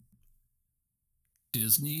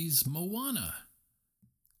Disney's Moana,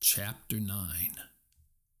 Chapter 9.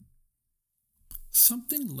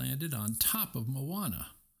 Something landed on top of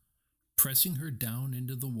Moana, pressing her down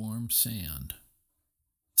into the warm sand.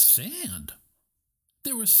 Sand!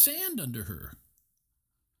 There was sand under her.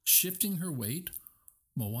 Shifting her weight,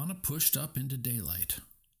 Moana pushed up into daylight.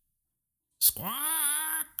 Squawk!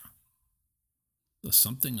 The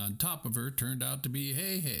something on top of her turned out to be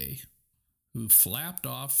Hey, who flapped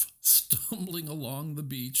off, stumbling along the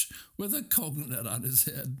beach with a coconut on his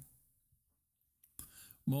head.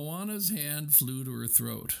 Moana's hand flew to her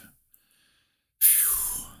throat.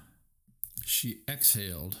 Phew! She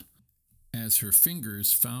exhaled as her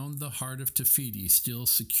fingers found the heart of Te Fiti still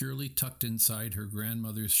securely tucked inside her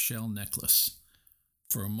grandmother's shell necklace.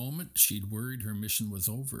 For a moment, she'd worried her mission was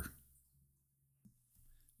over.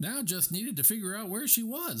 Now just needed to figure out where she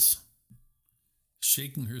was.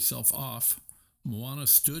 Shaking herself off, Moana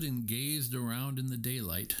stood and gazed around in the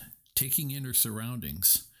daylight, taking in her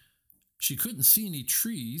surroundings. She couldn't see any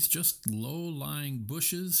trees, just low-lying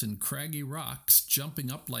bushes and craggy rocks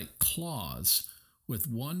jumping up like claws, with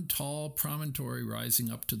one tall promontory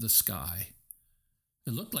rising up to the sky.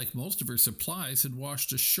 It looked like most of her supplies had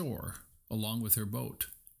washed ashore, along with her boat.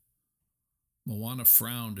 Moana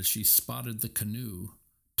frowned as she spotted the canoe,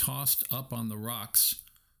 tossed up on the rocks,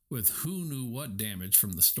 with who knew what damage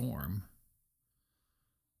from the storm.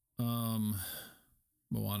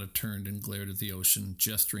 Moana turned and glared at the ocean,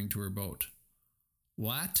 gesturing to her boat.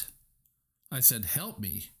 What? I said, help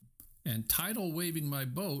me. And tidal waving my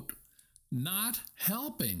boat, not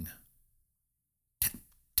helping. Tap,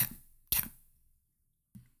 tap, tap.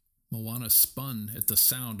 Moana spun at the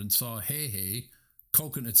sound and saw Hey,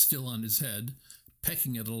 coconut still on his head,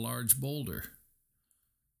 pecking at a large boulder.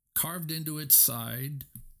 Carved into its side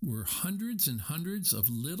were hundreds and hundreds of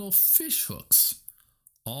little fish hooks,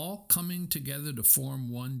 all coming together to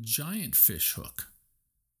form one giant fish hook.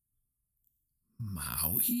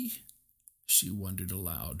 Maui? She wondered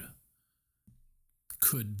aloud.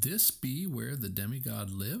 Could this be where the demigod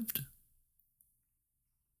lived?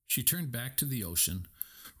 She turned back to the ocean,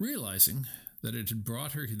 realizing that it had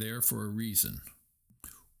brought her there for a reason.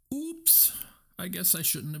 Oops, I guess I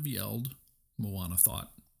shouldn't have yelled, Moana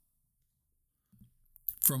thought.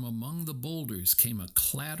 From among the boulders came a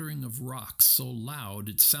clattering of rocks so loud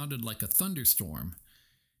it sounded like a thunderstorm,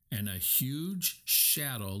 and a huge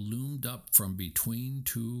shadow loomed up from between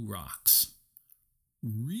two rocks.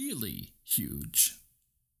 Really huge.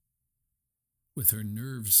 With her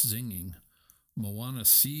nerves zinging, Moana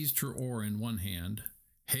seized her oar in one hand,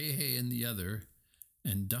 Hey in the other,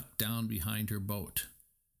 and ducked down behind her boat.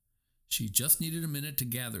 She just needed a minute to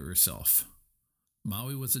gather herself.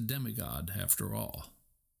 Maui was a demigod, after all.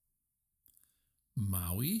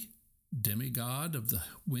 Maui, demigod of the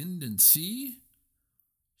wind and sea?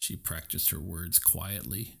 She practiced her words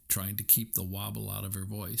quietly, trying to keep the wobble out of her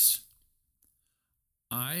voice.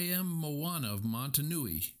 I am Moana of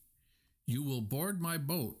Montanui. You will board my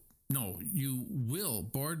boat. No, you will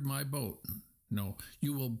board my boat. No,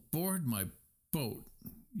 you will board my boat.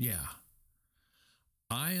 Yeah.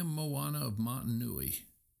 I am Moana of Montanui.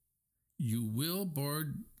 You will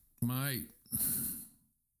board my...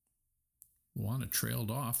 Moana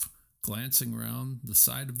trailed off, glancing around the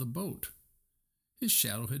side of the boat. His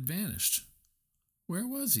shadow had vanished. Where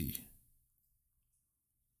was he?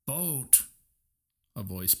 Boat, a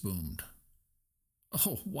voice boomed.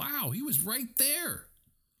 Oh, wow, he was right there.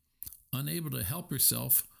 Unable to help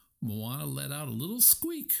herself, Moana let out a little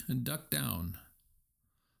squeak and ducked down.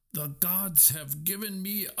 The gods have given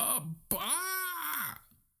me a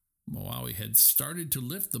Maui had started to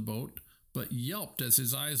lift the boat, but yelped as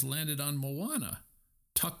his eyes landed on Moana,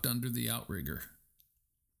 tucked under the outrigger.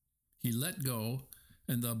 He let go,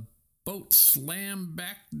 and the boat slammed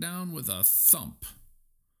back down with a thump.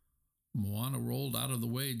 Moana rolled out of the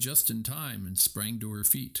way just in time and sprang to her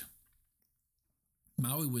feet.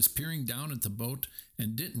 Maui was peering down at the boat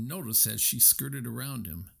and didn't notice as she skirted around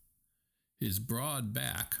him. His broad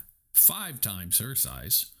back, 5 times her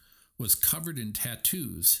size, was covered in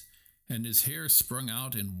tattoos, and his hair sprung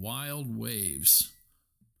out in wild waves.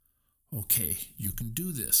 Okay, you can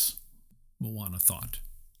do this, Moana thought.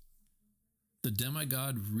 The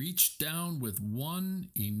demigod reached down with one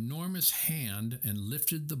enormous hand and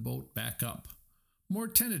lifted the boat back up, more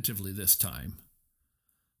tentatively this time.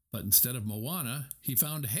 But instead of Moana, he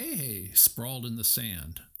found Hey sprawled in the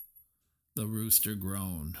sand. The rooster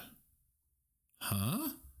groaned. Huh?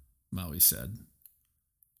 Maui said.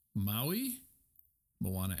 Maui?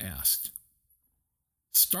 Moana asked.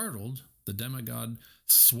 Startled, the demigod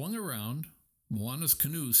swung around, Moana's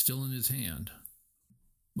canoe still in his hand.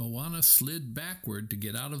 Moana slid backward to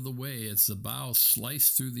get out of the way as the bow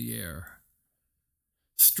sliced through the air.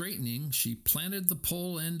 Straightening, she planted the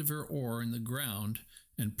pole end of her oar in the ground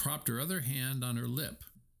and propped her other hand on her lip,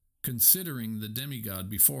 considering the demigod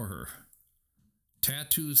before her.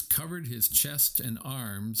 Tattoos covered his chest and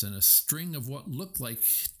arms, and a string of what looked like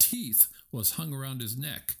teeth was hung around his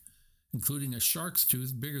neck, including a shark's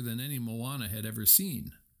tooth bigger than any Moana had ever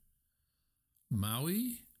seen.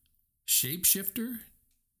 Maui? Shapeshifter?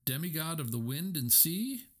 Demigod of the wind and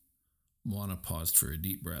sea? Moana paused for a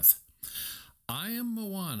deep breath. I am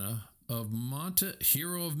Moana of Monta,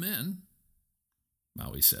 hero of men,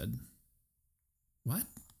 Maui said. What?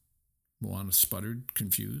 Moana sputtered,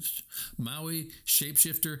 confused. Maui,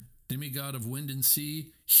 shapeshifter, demigod of wind and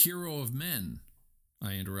sea, hero of men,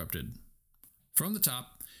 I interrupted. From the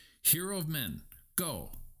top, hero of men,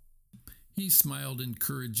 go. He smiled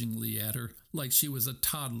encouragingly at her, like she was a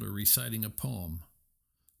toddler reciting a poem.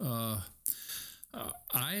 I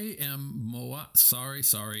am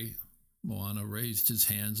Sorry. Moana raised his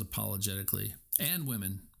hands apologetically. And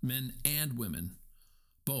women, men and women.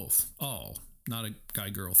 Both, all, not a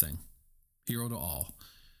guy-girl thing. Hero to all.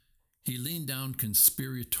 He leaned down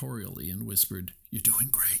conspiratorially and whispered, You're doing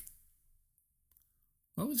great.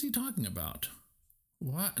 What was he talking about?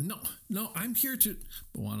 What? No, I'm here to...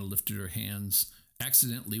 Moana lifted her hands,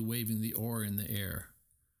 accidentally waving the oar in the air.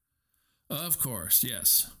 Of course,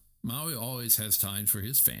 yes. Maui always has time for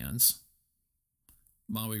his fans.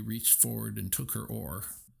 Maui reached forward and took her oar.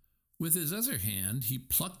 With his other hand, he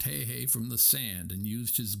plucked Hei from the sand and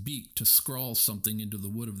used his beak to scrawl something into the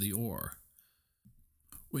wood of the oar.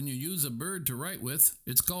 When you use a bird to write with,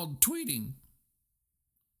 it's called tweeting.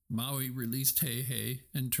 Maui released Hei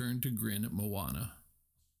and turned to grin at Moana.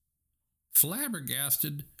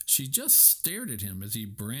 Flabbergasted, she just stared at him as he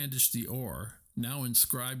brandished the oar, now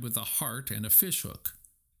inscribed with a heart and a fishhook.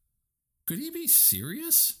 Could he be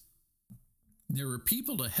serious? There were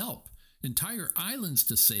people to help, entire islands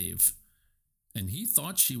to save, and he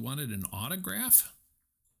thought she wanted an autograph?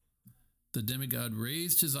 The demigod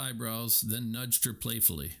raised his eyebrows, then nudged her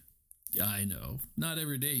playfully. I know, not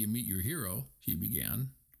every day you meet your hero, he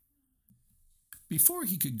began. Before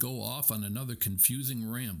he could go off on another confusing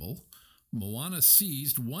ramble, Moana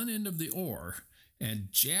seized one end of the oar and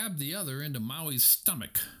jabbed the other into Maui's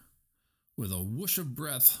stomach. With a whoosh of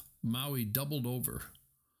breath, Maui doubled over.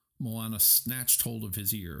 Moana snatched hold of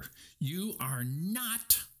his ear. You are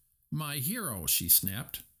not my hero, she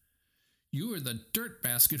snapped. You are the dirt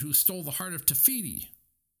basket who stole the heart of Te Fiti.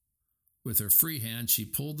 With her free hand, she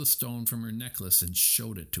pulled the stone from her necklace and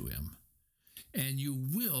showed it to him. And you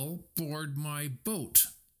will board my boat,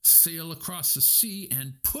 sail across the sea,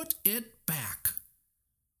 and put it back.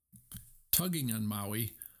 Tugging on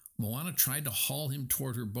Maui, Moana tried to haul him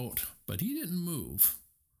toward her boat, but he didn't move.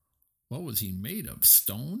 What was he made of,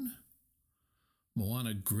 stone?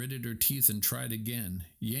 Moana gritted her teeth and tried again,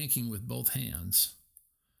 yanking with both hands.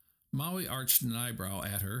 Maui arched an eyebrow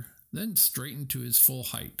at her, then straightened to his full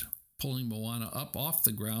height, pulling Moana up off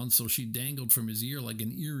the ground so she dangled from his ear like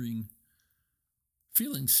an earring.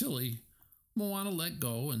 Feeling silly, Moana let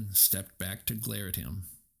go and stepped back to glare at him.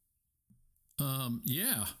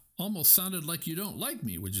 Yeah, almost sounded like you don't like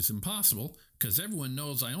me, which is impossible, because everyone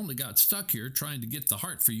knows I only got stuck here trying to get the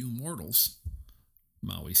heart for you mortals,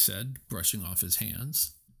 Maui said, brushing off his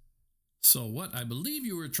hands. So what I believe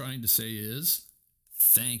you were trying to say is,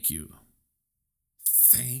 thank you.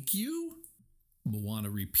 Thank you?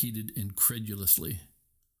 Moana repeated incredulously.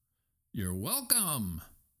 You're welcome,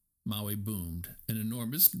 Maui boomed, an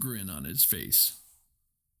enormous grin on his face.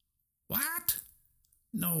 What?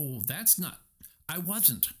 No, that's not... I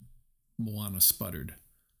wasn't, Moana sputtered.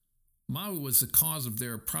 Maui was the cause of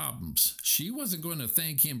their problems. She wasn't going to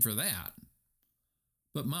thank him for that.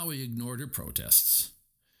 But Maui ignored her protests.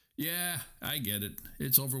 Yeah, I get it.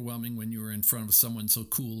 It's overwhelming when you are in front of someone so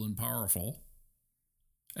cool and powerful.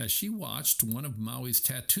 As she watched, one of Maui's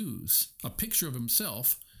tattoos, a picture of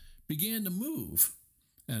himself, began to move,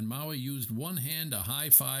 and Maui used one hand to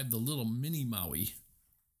high-five the little mini Maui.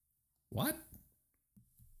 What?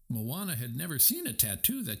 Moana had never seen a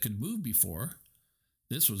tattoo that could move before.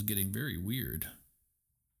 This was getting very weird.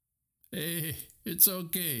 Hey, it's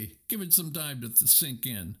okay. Give it some time to sink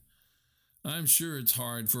in. I'm sure it's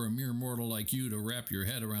hard for a mere mortal like you to wrap your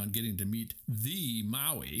head around getting to meet the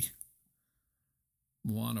Maui.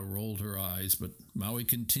 Moana rolled her eyes, but Maui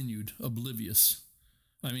continued, oblivious.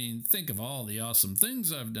 I mean, think of all the awesome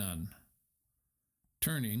things I've done.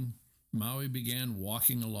 Turning, Maui began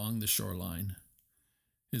walking along the shoreline.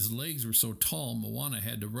 His legs were so tall, Moana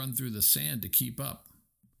had to run through the sand to keep up.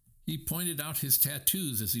 He pointed out his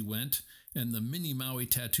tattoos as he went, and the mini Maui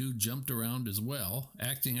tattoo jumped around as well,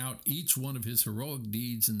 acting out each one of his heroic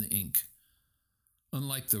deeds in the ink.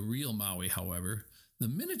 Unlike the real Maui, however, the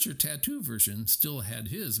miniature tattoo version still had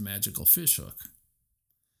his magical fishhook.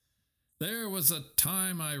 There was a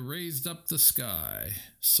time I raised up the sky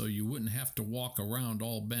so you wouldn't have to walk around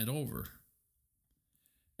all bent over.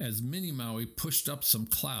 As Mini Maui pushed up some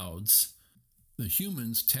clouds, the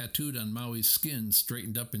humans tattooed on Maui's skin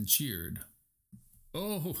straightened up and cheered.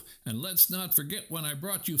 Oh, and let's not forget when I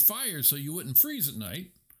brought you fire so you wouldn't freeze at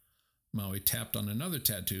night. Maui tapped on another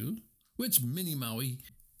tattoo, which Mini Maui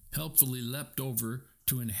helpfully leapt over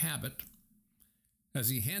to inhabit. As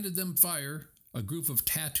he handed them fire, a group of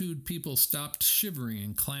tattooed people stopped shivering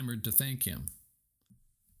and clamored to thank him.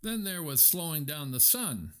 Then there was slowing down the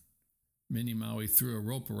sun. Mini Maui threw a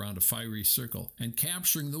rope around a fiery circle and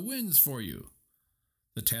capturing the winds for you.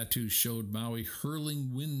 The tattoo showed Maui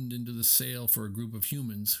hurling wind into the sail for a group of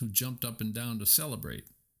humans who jumped up and down to celebrate.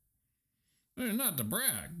 Not to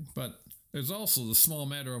brag, but there's also the small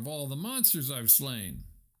matter of all the monsters I've slain,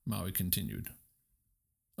 Maui continued.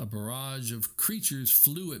 A barrage of creatures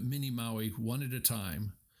flew at Mini Maui one at a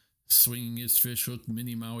time. Swinging his fishhook,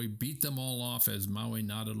 Mini Maui beat them all off as Maui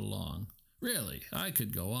nodded along. Really, I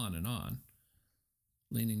could go on and on.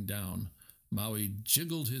 Leaning down, Maui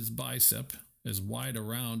jiggled his bicep, as wide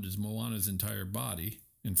around as Moana's entire body,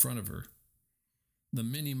 in front of her. The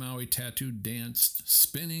Mini Maui tattoo danced,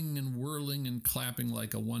 spinning and whirling and clapping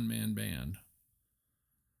like a one-man band.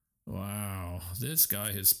 Wow, this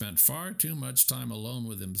guy has spent far too much time alone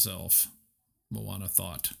with himself, Moana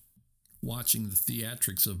thought, watching the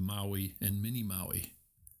theatrics of Maui and Mini Maui.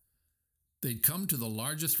 They'd come to the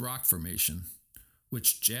largest rock formation,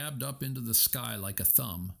 which jabbed up into the sky like a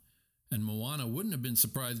thumb, and Moana wouldn't have been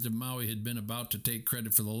surprised if Maui had been about to take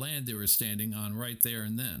credit for the land they were standing on right there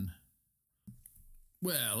and then.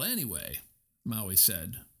 Well, anyway, Maui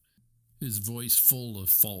said, his voice full of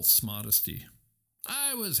false modesty.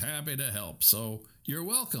 I was happy to help, so you're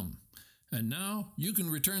welcome, and now you can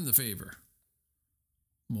return the favor.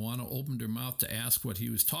 Moana opened her mouth to ask what he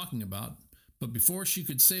was talking about, but before she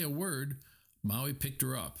could say a word, Maui picked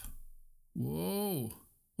her up. Whoa,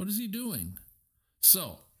 what is he doing?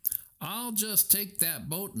 So, I'll just take that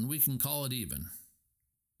boat and we can call it even.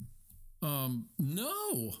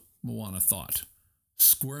 No, Moana thought,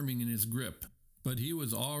 squirming in his grip, but he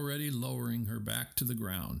was already lowering her back to the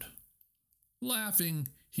ground. Laughing,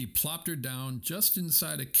 he plopped her down just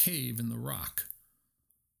inside a cave in the rock.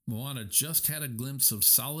 Moana just had a glimpse of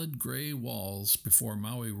solid gray walls before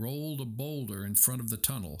Maui rolled a boulder in front of the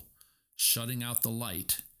tunnel, shutting out the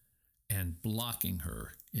light and blocking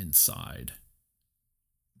her inside.